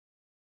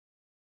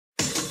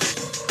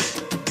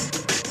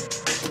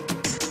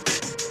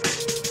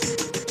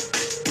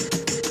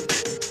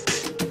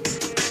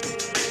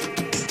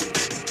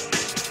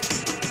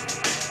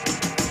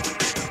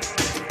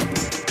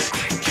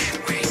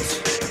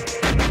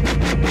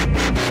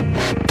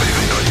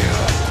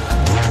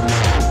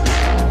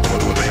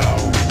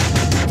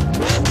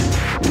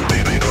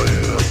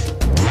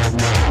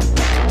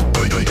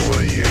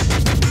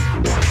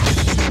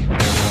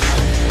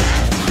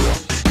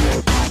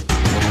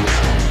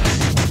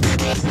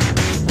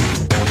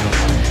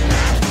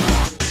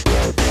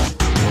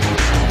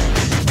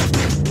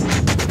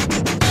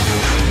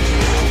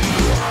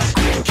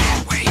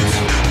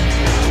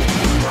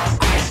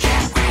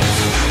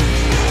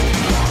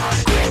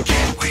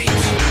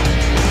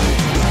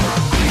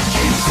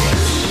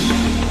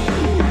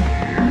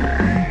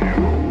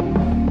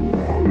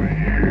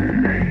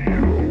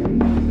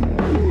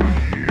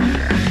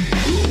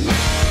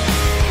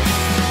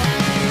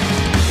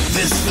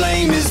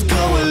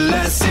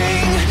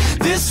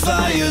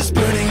fire's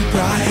burning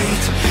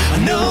bright.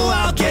 I know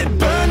I'll get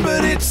burned,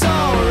 but it's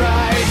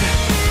alright.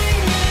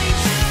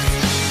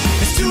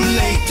 It's too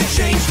late to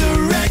change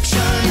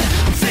direction.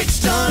 I'm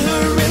fixed on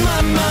her in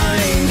my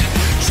mind.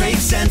 Trade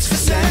sense for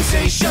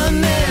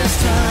sensation,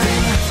 there's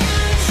time.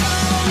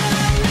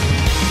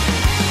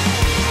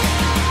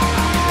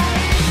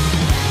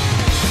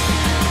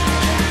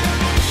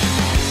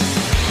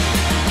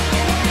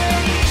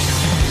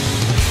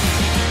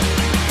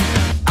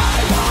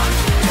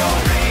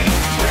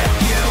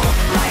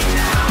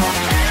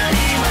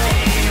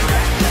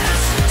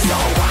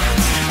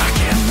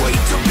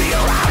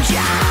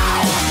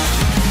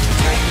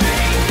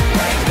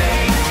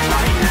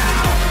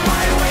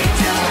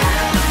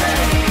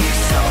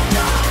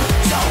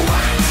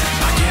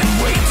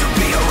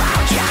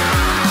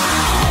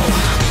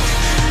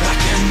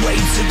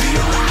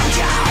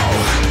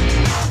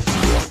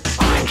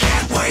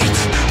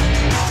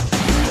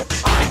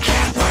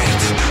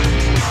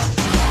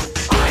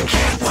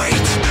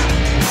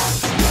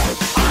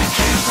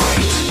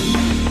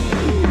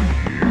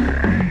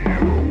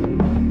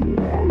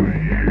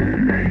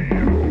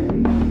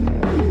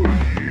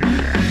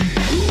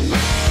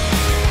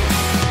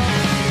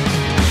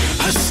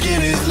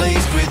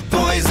 Laced with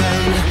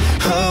poison,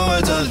 her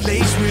words are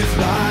laced with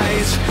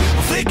lies.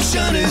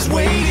 Affliction is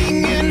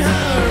waiting in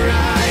her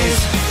eyes.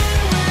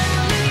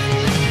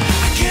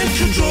 I can't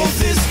control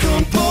this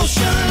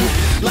compulsion,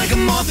 like a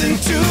moth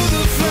into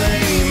the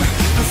flame.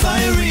 Her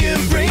fiery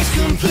embrace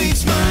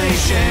completes my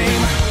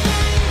shame.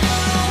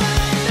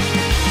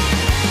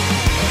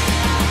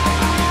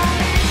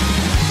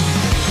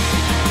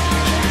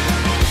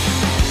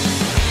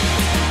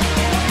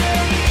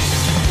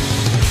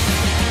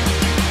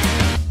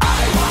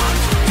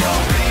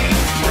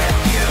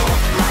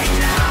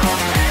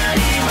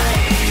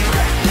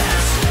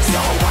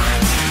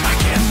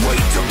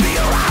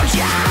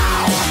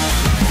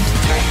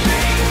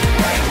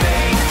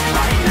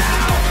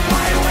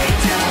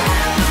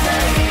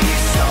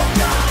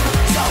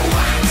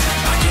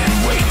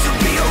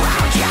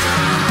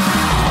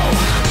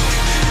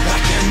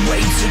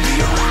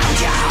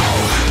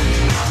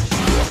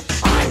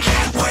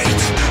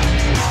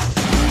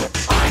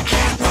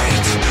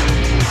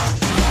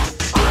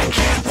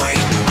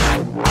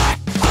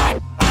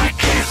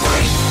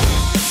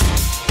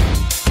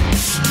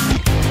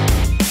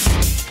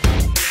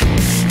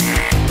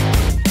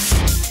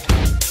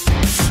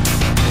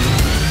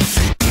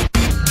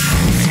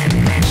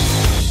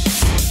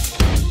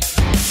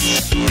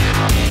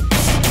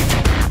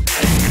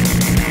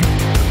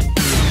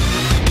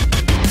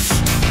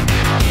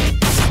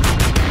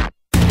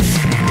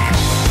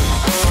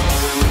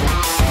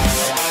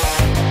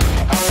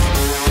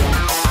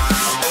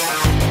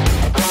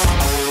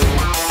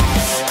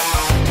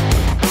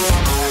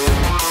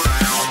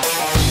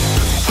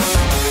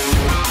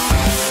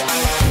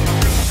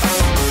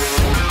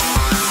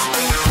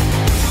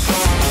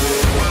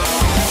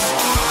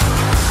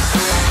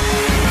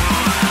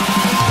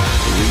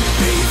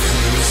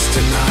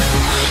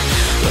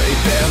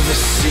 The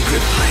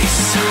secret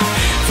place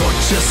for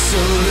just a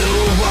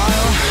little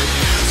while.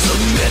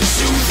 Submit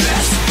to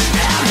this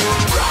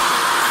and rise.